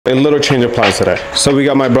A little change of plans today. So we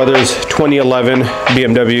got my brother's 2011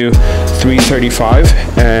 BMW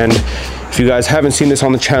 335, and if you guys haven't seen this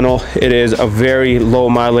on the channel, it is a very low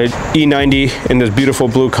mileage E90 in this beautiful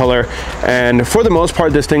blue color, and for the most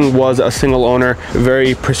part this thing was a single owner.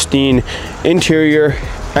 Very pristine interior,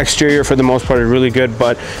 exterior for the most part is really good,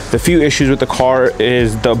 but the few issues with the car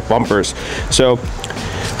is the bumpers. So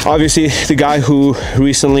obviously the guy who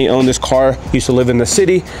recently owned this car used to live in the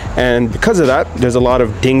city, and because of that there's a lot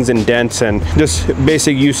of dings and dents and just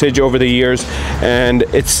basic usage over the years, and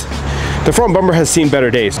the front bumper has seen better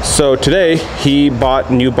days. So today he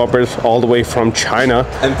bought new bumpers all the way from China.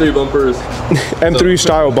 M3 bumpers. M3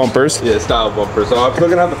 style bumpers. Yeah, style bumpers. So I'm still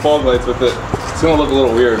gonna have the fog lights with it. It's gonna look a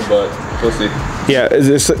little weird, but we'll see. Yeah,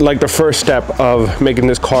 it's like the first step of making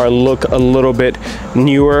this car look a little bit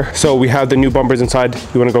newer. So we have the new bumpers inside.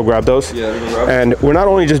 You want to go grab those? Yeah, go grab. And we're not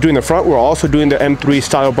only just doing the front, we're also doing the M3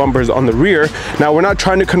 style bumpers on the rear. Now we're not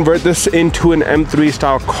trying to convert this into an M3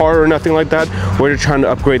 style car or nothing like that. We're just trying to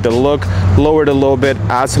upgrade the look, lower it a little bit,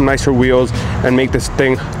 add some nicer wheels, and make this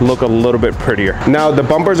thing look a little bit prettier. Now the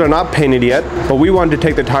bumpers are not painted yet, but we wanted to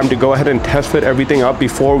take the time to go ahead and test fit everything up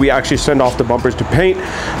before we actually send off the bumpers to paint,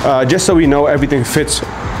 just so we know everything fits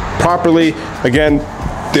properly. Again,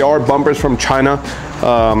 they are bumpers from China,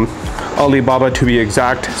 Alibaba to be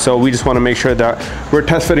exact, so we just want to make sure that we're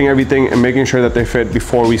test fitting everything and making sure that they fit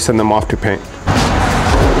before we send them off to paint.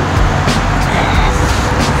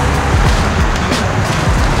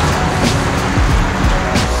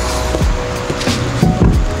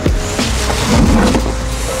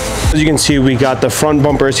 As you can see, we got the front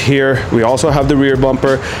bumpers here. We also have the rear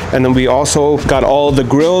bumper, and then we also got all the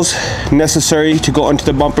grills necessary to go onto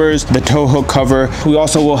the bumpers, the tow hook cover. We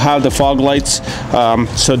also will have the fog lights.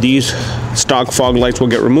 So these stock fog lights will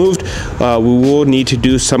get removed. We will need to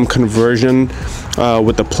do some conversion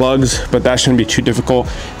with the plugs, but that shouldn't be too difficult,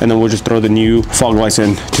 and then we'll just throw the new fog lights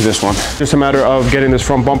into this one. Just a matter of getting this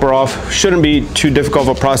front bumper off. Shouldn't be too difficult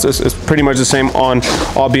of a process. It's pretty much the same on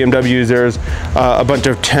all BMWs. There's a bunch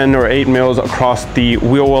of 10 or 8 mils across the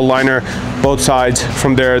wheel well liner, both sides.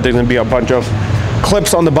 From there, there's going to be a bunch of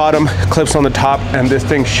clips on the bottom, clips on the top, and this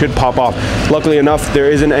thing should pop off. Luckily enough,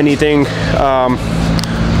 there isn't anything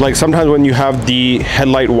like sometimes when you have the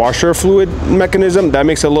headlight washer fluid mechanism, that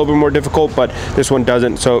makes it a little bit more difficult, but this one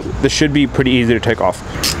doesn't, so this should be pretty easy to take off.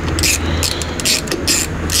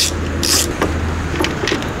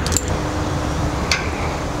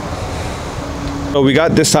 So we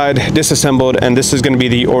got this side disassembled, and this is going to be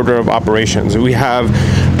the order of operations. We have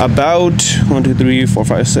about 1, 2, 3, 4,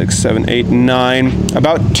 5, 6, 7, 8, 9,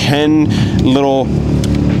 about 10 little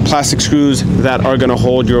plastic screws that are going to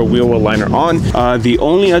hold your wheel well liner on. The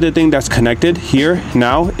only other thing that's connected here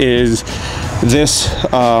now is this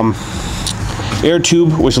air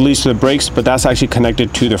tube, which leads to the brakes, but that's actually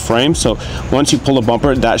connected to the frame. So once you pull the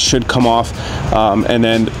bumper, that should come off, and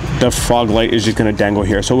then the fog light is just going to dangle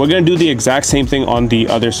here. So we're going to do the exact same thing on the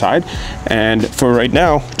other side, and for right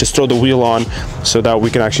now just throw the wheel on so that we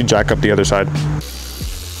can actually jack up the other side.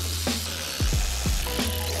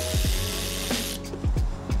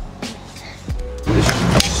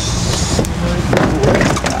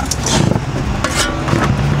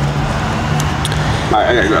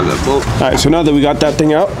 I gotta grab that bolt. All right, so now that we got that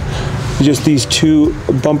thing out, just these two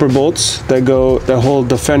bumper bolts that hold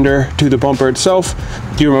the fender to the bumper itself.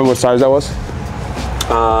 Do you remember what size that was?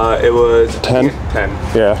 It was 10. 10.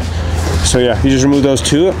 Yeah. So yeah, you just remove those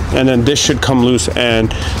two, and then this should come loose.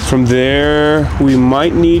 And from there, we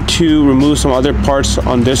might need to remove some other parts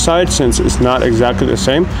on this side since it's not exactly the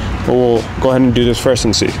same. But we'll go ahead and do this first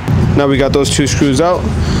and see. Now we got those two screws out.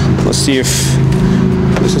 Let's see if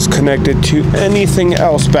this is connected to anything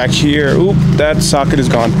else back here. Oop, that socket is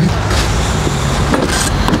gone.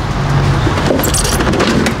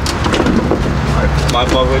 My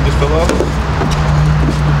fog light just fell off.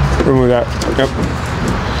 Remove that. Yep.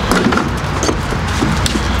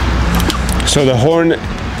 So the horn,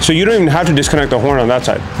 so you don't even have to disconnect the horn on that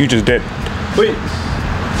side. You just did. Wait.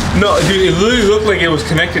 No, dude, it literally looked like it was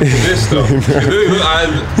connected to this though.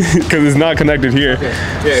 Because it's not connected here. Okay.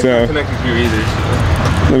 Yeah, it's not connected here either. So.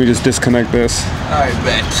 Let me just disconnect this. I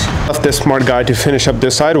bet. Left this smart guy to finish up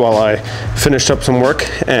this side while I finished up some work,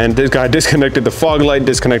 and this guy disconnected the fog light,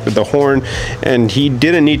 disconnected the horn, and he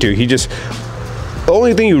didn't need to. The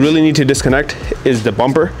only thing you really need to disconnect is the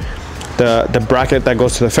bumper, the bracket that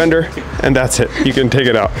goes to the fender, and that's it. You can take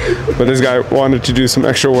it out. But this guy wanted to do some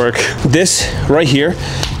extra work. This right here,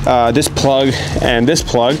 this plug and this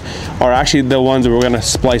plug are actually the ones that we're gonna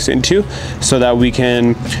splice into so that we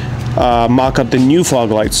can mock up the new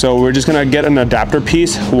fog lights. So we're just gonna get an adapter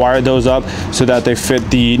piece, wire those up so that they fit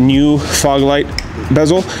the new fog light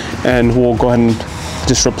bezel, and we'll go ahead and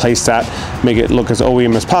just replace that, make it look as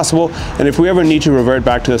OEM as possible. And if we ever need to revert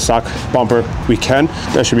back to the stock bumper, we can.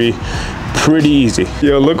 That should be pretty easy.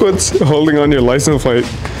 Yo, look what's holding on your license plate.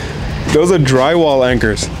 Those are drywall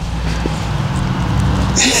anchors.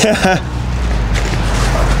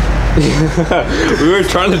 We were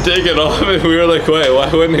trying to take it off and we were like, wait, why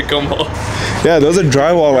wouldn't it come off? Yeah, those are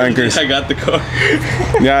drywall anchors. I got the car.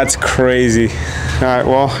 Yeah, it's crazy. All right,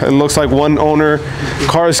 well, it looks like one owner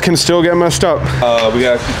cars can still get messed up. We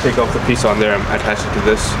gotta actually take off the piece on there and attach it to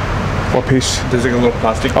this. What piece? There's like a little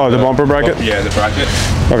plastic. Oh, the bumper bracket? Yeah, the bracket.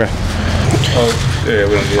 Okay. Oh, yeah,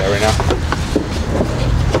 we don't do that right now.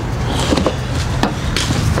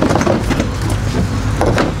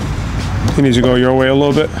 It needs to go your way a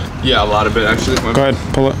little bit. Yeah, a lot of it actually. Go ahead,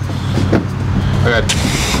 pull it. Okay.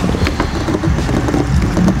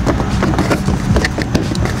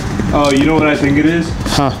 Oh, you know what I think it is?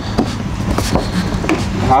 Huh.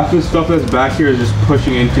 Half the stuff that's back here is just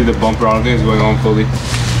pushing into the bumper. I don't think it's going on fully.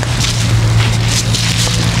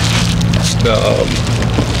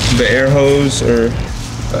 The air hose or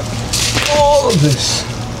all of this.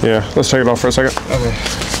 Yeah, let's take it off for a second. Okay.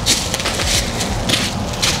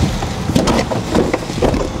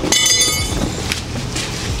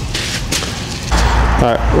 All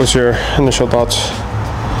right, what's your initial thoughts?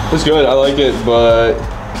 It's good. I like it, but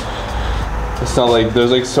it's not like there's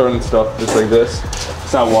like certain stuff just like this.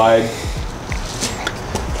 It's not wide.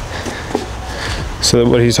 So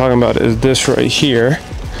what he's talking about is this right here.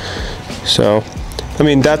 So, I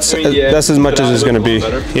mean, that's as much as it's going to be.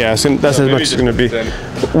 Yeah, so that's as much as it's going to be.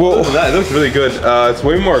 Well, that looks really good. It's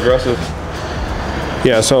way more aggressive.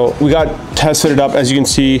 Yeah, so we got test fitted up. As you can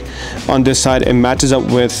see on this side, it matches up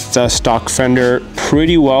with the stock fender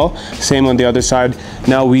pretty well. Same on the other side.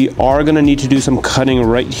 Now we are gonna need to do some cutting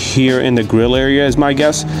right here in the grill area is my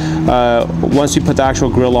guess. Once you put the actual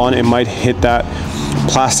grill on, it might hit that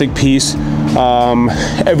plastic piece.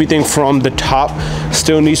 Everything from the top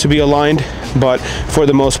still needs to be aligned, but for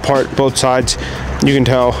the most part, both sides, you can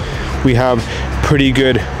tell we have pretty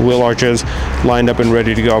good wheel arches lined up and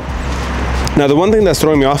ready to go. Now the one thing that's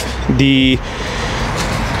throwing me off, the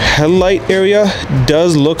headlight area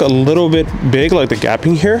does look a little bit big, like the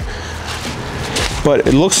gapping here, but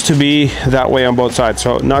it looks to be that way on both sides.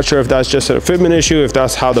 So not sure if that's just a fitment issue, if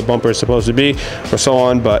that's how the bumper is supposed to be, or so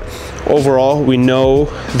on. But overall, we know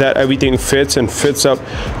that everything fits and fits up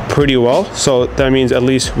pretty well. So that means at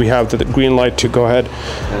least we have the green light to go ahead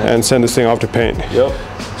and send this thing off to paint. Yep.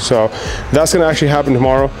 So that's gonna actually happen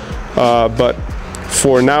tomorrow. But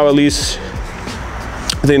for now, at least,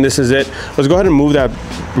 I think this is it. Let's go ahead and move that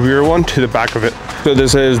rear one to the back of it. So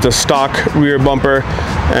this is the stock rear bumper,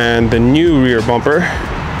 and the new rear bumper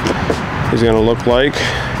is gonna look like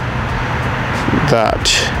that.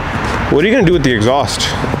 What are you gonna do with the exhaust?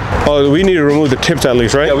 Oh, we need to remove the tips at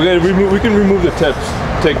least, right? Yeah, we can remove the tips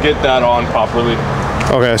to get that on properly.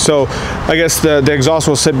 Okay, so I guess the exhaust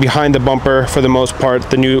will sit behind the bumper for the most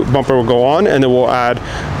part. The new bumper will go on, and then we'll add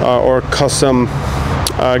or custom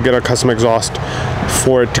get a custom exhaust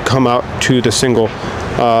for it to come out to the single.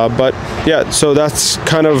 But yeah, so that's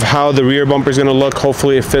kind of how the rear bumper is going to look.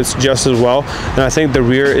 Hopefully it fits just as well, and I think the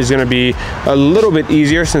rear is going to be a little bit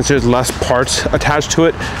easier since there's less parts attached to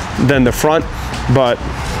it than the front. But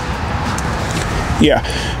yeah,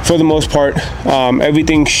 for the most part,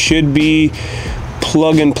 everything should be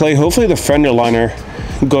plug and play. Hopefully the fender liner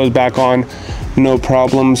goes back on, no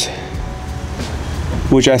problems,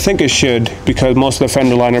 which I think it should, because most of the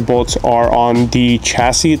fender liner bolts are on the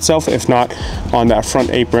chassis itself, if not on that front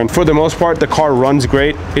apron. For the most part, the car runs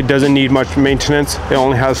great. It doesn't need much maintenance. It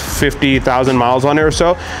only has 50,000 miles on it or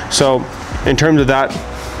so. So in terms of that,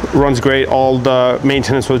 runs great. All the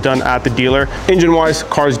maintenance was done at the dealer. Engine wise,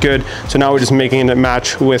 car's good. So now we're just making it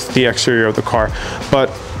match with the exterior of the car.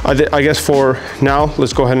 But I guess for now,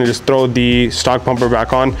 let's go ahead and just throw the stock bumper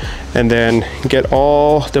back on and then get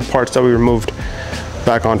all the parts that we removed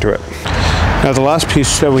back onto it. Now the last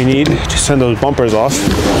piece that we need to send those bumpers off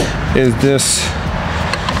is this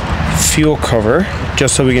fuel cover,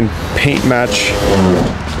 just so we can paint match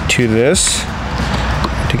to this.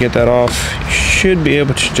 To get that off, you should be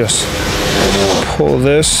able to just pull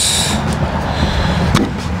this.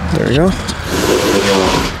 There we go.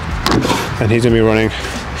 And he's gonna be running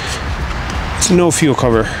no fuel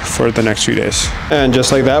cover for the next few days. And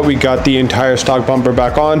just like that, we got the entire stock bumper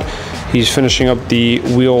back on. He's finishing up the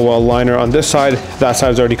wheel well liner on this side. That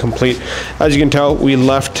side's already complete. As you can tell, we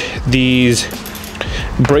left these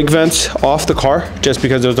brake vents off the car just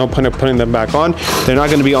because there's no point of putting them back on. They're not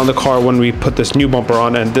going to be on the car when we put this new bumper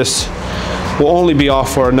on, and this will only be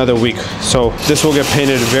off for another week. So this will get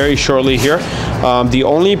painted very shortly here. The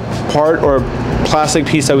only part or plastic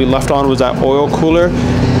piece that we left on was that oil cooler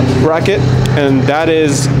bracket, and that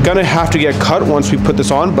is gonna have to get cut once we put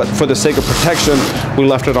this on, but for the sake of protection we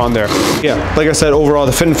left it on there. Yeah, like I said, overall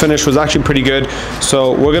the fit and finish was actually pretty good.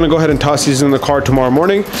 So we're gonna go ahead and toss these in the car tomorrow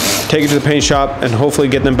morning, take it to the paint shop, and hopefully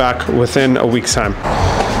get them back within a week's time.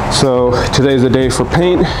 So today's the day for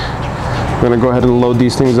paint. We're gonna go ahead and load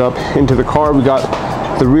these things up into the car. We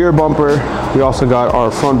got the rear bumper, we also got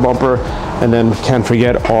our front bumper, and then can't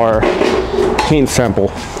forget our paint sample,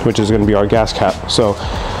 which is gonna be our gas cap. So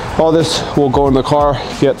all this will go in the car,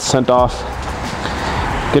 get sent off,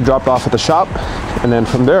 get dropped off at the shop, and then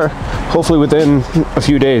from there, hopefully within a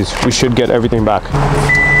few days, we should get everything back.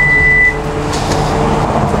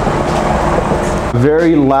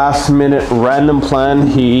 Very last minute random plan.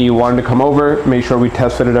 He wanted to come over, make sure we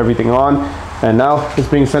test fitted everything on, and now it's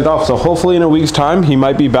being sent off. So hopefully in a week's time, he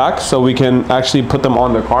might be back so we can actually put them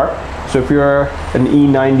on the car. So if you're an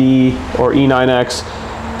E90 or E9x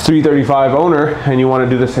 335 owner and you want to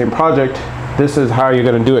do the same project, this is how you're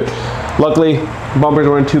going to do it. Luckily, bumpers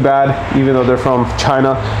weren't too bad, even though they're from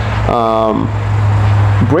China.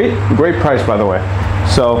 Great price, by the way.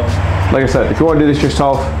 So like I said, if you want to do this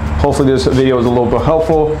yourself, hopefully this video is a little bit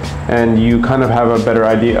helpful and you kind of have a better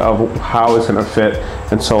idea of how it's going to fit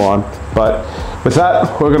and so on. But with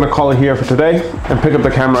that, we're going to call it here for today and pick up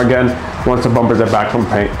the camera again once the bumpers are back from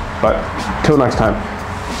paint. But till next time,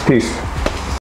 peace.